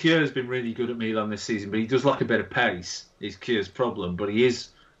Kjær has been really good at Milan this season, but he does lack a bit of pace. Is Kjær's problem, but he is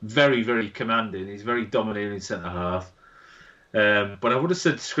very, very commanding. He's very dominating centre half. But I would have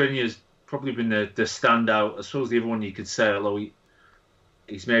said Skriniar's probably been the standout. I suppose the other one you could say, although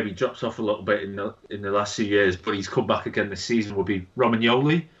he's maybe dropped off a little bit in the last few years, but he's come back again this season, would be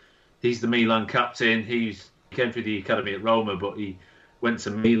Romagnoli. He's the Milan captain. He came through the academy at Roma, but he went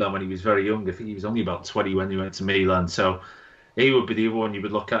to Milan when he was very young. I think he was only about 20 when he went to Milan. So he would be the other one you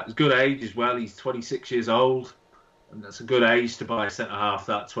would look at. He's good age as well. He's 26 years old. And that's a good age to buy a centre-half,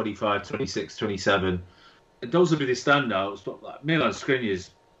 that 25, 26, 27. And those would be the standouts. But like Milan Skriniar,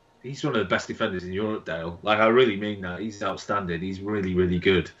 he's one of the best defenders in Europe, Dale. Like, I really mean that. He's outstanding. He's really, really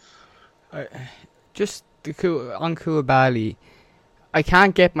good. Just on Koulibaly, I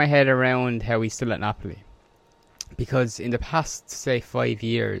can't get my head around how he's still at Napoli. Because in the past, say, 5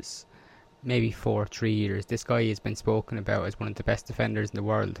 years, maybe 3 years, this guy has been spoken about as one of the best defenders in the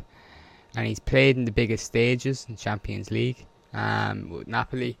world. And he's played in the biggest stages in Champions League with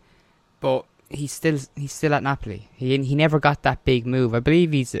Napoli. But he's still at Napoli. He never got that big move. I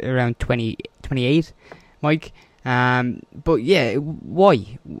believe he's around 28, Mike. But yeah,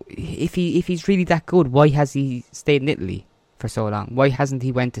 why? If he's really that good, why has he stayed in Italy for so long? Why hasn't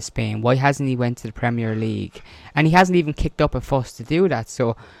he went to Spain? Why hasn't he went to the Premier League? And he hasn't even kicked up a fuss to do that. So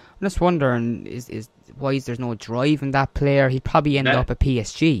I'm just wondering, is why there's no drive in that player? He'd probably end up at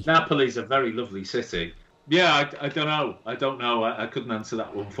PSG. Napoli's a very lovely city. Yeah, I don't know. I couldn't answer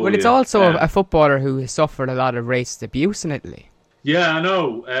that one for you. Well, it's also a footballer who has suffered a lot of racist abuse in Italy. Yeah, I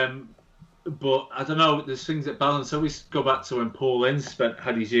know. But I don't know. There's things that balance. I always go back to when Paul Ince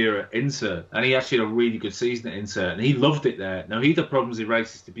had his year at Inter, and he actually had a really good season at Inter, and he loved it there. Now, he had problems with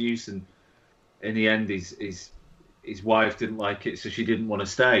racist abuse, and in the end, his wife didn't like it, so she didn't want to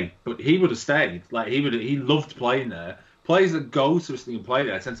stay. But he would have stayed. Like, he loved playing there. Players that go to Italy and play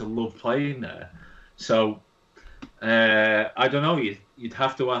there tend to love playing there. So, I don't know. You'd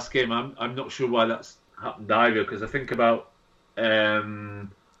have to ask him. I'm not sure why that's happened either, because I think about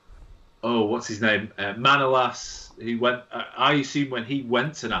what's his name? Manolas. He went. I assume when he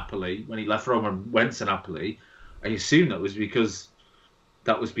went to Napoli, when he left Roma and went to Napoli, I assume that was because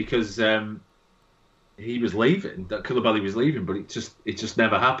he was leaving. That Koulibaly was leaving, but it just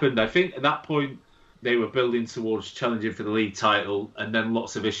never happened. I think at that point they were building towards challenging for the league title, and then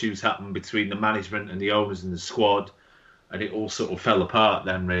lots of issues happened between the management and the owners and the squad, and it all sort of fell apart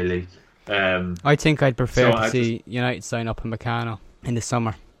then, really. I think I'd prefer to see United sign up in Meccano in the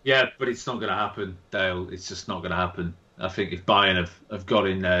summer. Yeah, but it's not going to happen, Dale. It's just not going to happen. I think if Bayern have got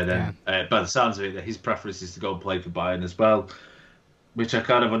in there, then by the sounds of it, his preference is to go and play for Bayern as well, which I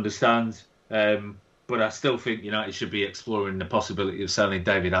kind of understand. But I still think United should be exploring the possibility of selling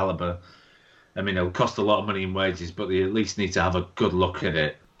David Alaba. I mean, it'll cost a lot of money in wages, but they at least need to have a good look at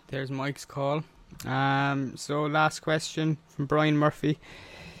it. There's Mike's call. So last question from Brian Murphy.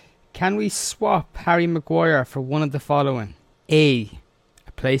 Can we swap Harry Maguire for one of the following? A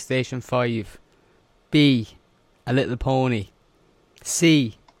PlayStation 5. B, a little pony.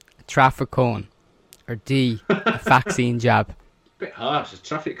 C, a traffic cone. Or D, a vaccine jab. A bit harsh. The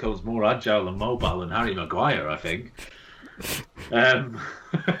traffic cone's more agile and mobile than Harry Maguire, I think.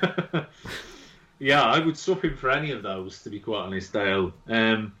 Yeah, I would swap him for any of those, to be quite honest, Dale.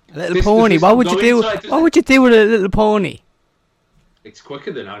 A little pony. What would you do? What would you do with a little pony? It's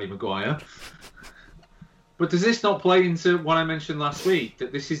quicker than Harry Maguire. But does this not play into what I mentioned last week?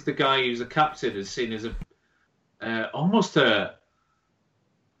 That this is the guy who's a captain, is seen as almost a.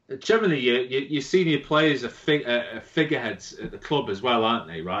 Generally, your senior players are figureheads at the club as well, aren't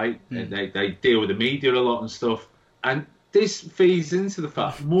they? Right? Mm. They deal with the media a lot and stuff, and this feeds into the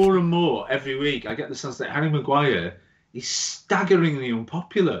fact more and more every week. I get the sense that Harry Maguire is staggeringly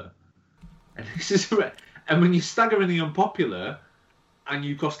unpopular, and when you're staggeringly unpopular, and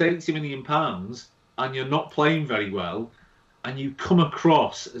you cost £80 million, and you're not playing very well, and you come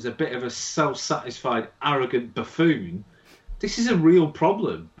across as a bit of a self-satisfied, arrogant buffoon. This is a real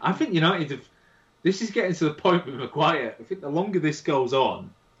problem. I think this is getting to the point with Maguire. I think the longer this goes on,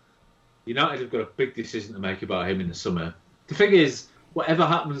 United have got a big decision to make about him in the summer. The thing is, whatever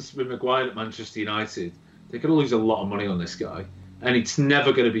happens with Maguire at Manchester United, they're going to lose a lot of money on this guy. And it's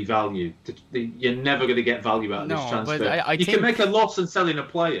never going to be valued. You're never going to get value out of this transfer. But you can make a loss in selling a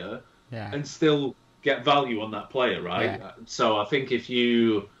player and still get value on that player, right? Yeah. So I think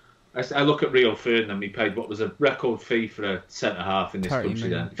I look at Rio Ferdinand, he paid what was a record fee for a centre-half in this country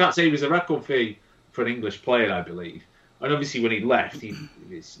then. In fact, it was a record fee for an English player, I believe. And obviously when he left, he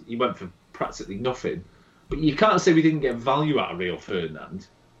went for practically nothing. But you can't say we didn't get value out of Rio Ferdinand.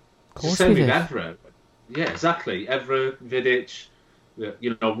 Of course Same we did. with Evra. Yeah, exactly. Evra, Vidic,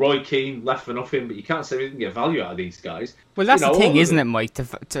 Roy Keane left for nothing, but you can't say we didn't get value out of these guys. Well, that's the thing, isn't it, Mike?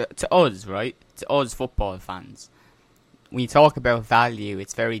 To us, right? To us football fans. When you talk about value,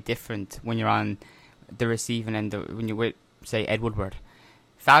 it's very different when you're on the receiving end. When you're with, say, Ed Woodward.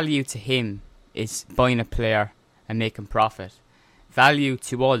 Value to him is buying a player and making profit. Value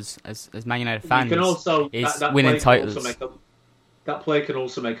to us, as Man United fans, is winning titles. That player can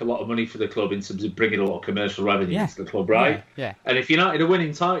also make a lot of money for the club in terms of bringing a lot of commercial revenue into the club, right? Yeah. And if United are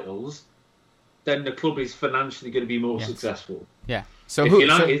winning titles, then the club is financially going to be more successful. Yeah. So if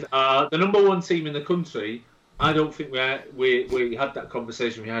United are the number one team in the country, I don't think we had that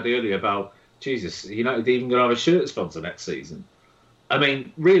conversation we had earlier about, Jesus, United even going to have a shirt sponsor next season. I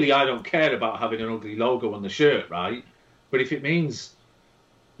mean, really, I don't care about having an ugly logo on the shirt, right? But if it means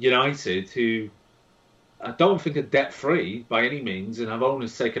United, who I don't think are debt-free by any means and have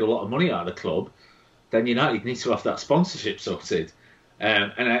owners taken a lot of money out of the club, then United needs to have that sponsorship sorted.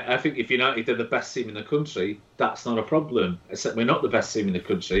 And I think if United are the best team in the country, that's not a problem. Except we're not the best team in the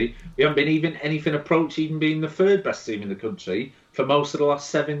country. We haven't been even anything approach even being the third best team in the country for most of the last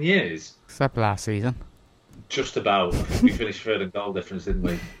 7 years. Except last season. Just about. We finished third in goal difference, didn't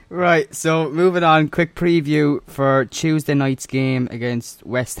we? Right, so moving on, quick preview for Tuesday night's game against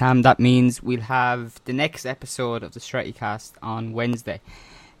West Ham. That means we'll have the next episode of the Strettycast on Wednesday.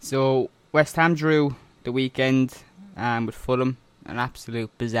 So West Ham drew the weekend with Fulham. An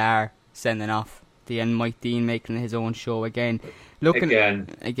absolute bizarre sending off. The end, Mike Dean making his own show again. Looking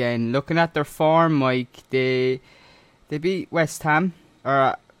at their form, Mike, they beat West Ham,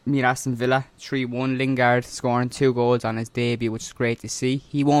 or Aston Villa 3-1. Lingard scoring 2 goals on his debut, which is great to see.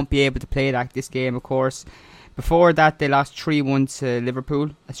 He won't be able to play this game, of course. Before that, they lost 3-1 to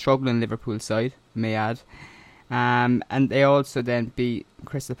Liverpool, a struggling Liverpool side, may I add. And they also then beat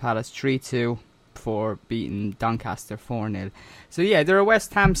Crystal Palace 3-2 before beating Doncaster 4-0. So yeah, they're a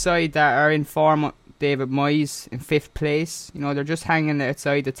West Ham side that are in form. David Moyes in 5th place. They're just hanging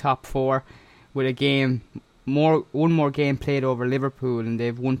outside the top 4 with one more game played over Liverpool, and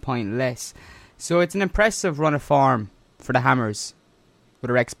they've 1 point less. So it's an impressive run of form for the Hammers with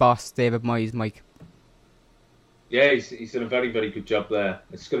their ex-boss David Moyes, Mike. Yeah, he's done a very, very good job there.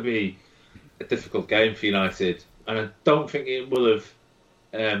 It's going to be a difficult game for United, and I don't think it will have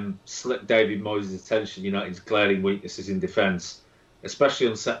slipped David Moyes' attention United's glaring weaknesses in defence, especially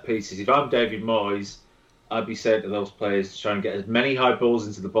on set pieces. If I'm David Moyes, I'd be saying to those players to try and get as many high balls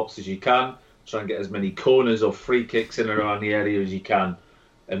into the box as you can, try and get as many corners or free kicks in and around the area as you can,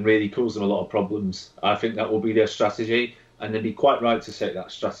 and really cause them a lot of problems. I think that will be their strategy, and they'd be quite right to say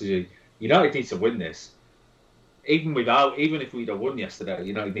that strategy. United need to win this. Even if we'd have won yesterday,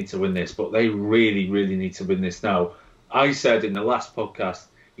 United need to win this, but they really, really need to win this now. I said in the last podcast,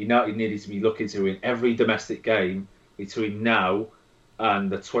 United needed to be looking to win every domestic game between now and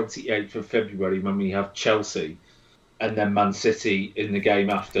the 28th of February when we have Chelsea and then Man City in the game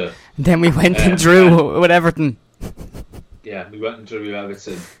after. Then we went and drew with Everton. Yeah, we went and drew with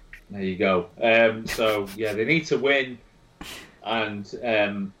Everton. There you go. So, yeah, they need to win.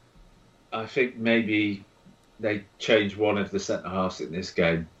 And I think maybe they change one of the centre-halves in this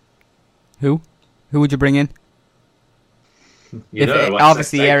game. Who? Who would you bring in?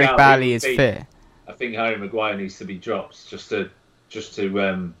 Obviously Eric Bailly is fit. I think Harry Maguire needs to be dropped. Just a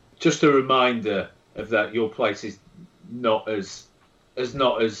reminder of that. Your place is not as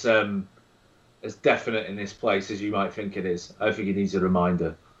definite in this place as you might think it is. I think he needs a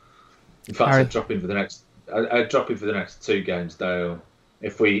reminder. In fact, I'd drop him for the next 2 games, Dale.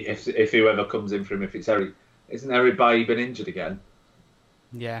 If whoever comes in for him, if it's Harry, isn't Harry Bailly been injured again?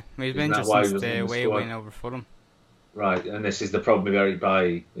 Yeah, he's been injured since the away win over Fulham. Right, and this is the problem with Harry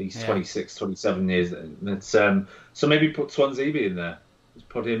Bailly. He's 26, 27 years. And it's, so maybe put Swansea in there. Just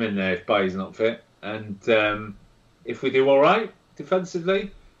put him in there if Bailly's not fit. And if we do all right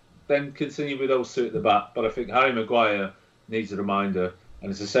defensively, then continue with those two at the back. But I think Harry Maguire needs a reminder.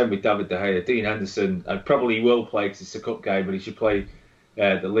 And it's the same with David De Gea. Dean Henderson, I probably will play because it's a cup game, but he should play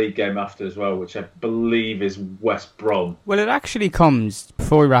the league game after as well, which I believe is West Brom. Well, it actually comes,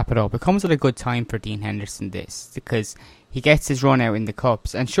 before we wrap it up, it comes at a good time for Dean Henderson, because he gets his run out in the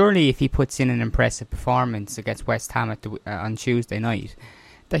Cups. And surely if he puts in an impressive performance against West Ham on Tuesday night,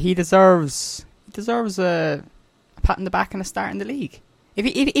 that he deserves a pat in the back and a start in the league.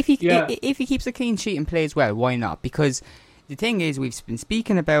 If he keeps a clean sheet and plays well, why not? Because the thing is, we've been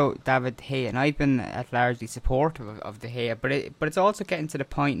speaking about David De Gea, and I've been largely supportive of De Gea, but it's also getting to the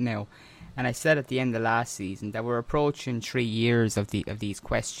point now, and I said at the end of last season that we're approaching 3 years of these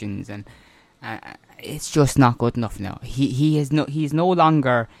questions, and it's just not good enough now. He's no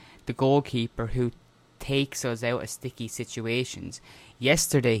longer the goalkeeper who takes us out of sticky situations.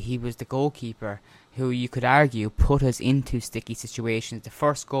 Yesterday, he was the goalkeeper who you could argue put us into sticky situations. The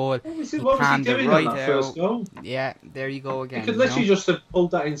first goal, what was he doing on that first goal? Yeah, there you go again. He could literally just have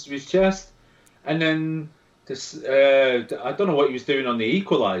pulled that into his chest, and then I don't know what he was doing on the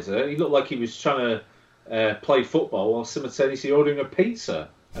equaliser. He looked like he was trying to play football while simultaneously ordering a pizza.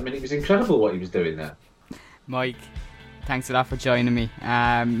 I mean, it was incredible what he was doing there. Mike, thanks a lot for joining me.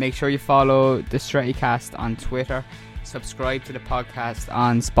 Make sure you follow the Strettycast on Twitter. Subscribe to the podcast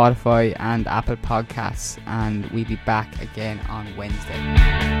on Spotify and Apple Podcasts, and we'll be back again on Wednesday.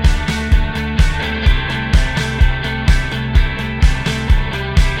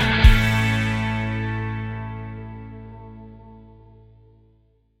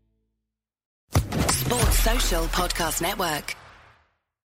 Sports Social Podcast Network.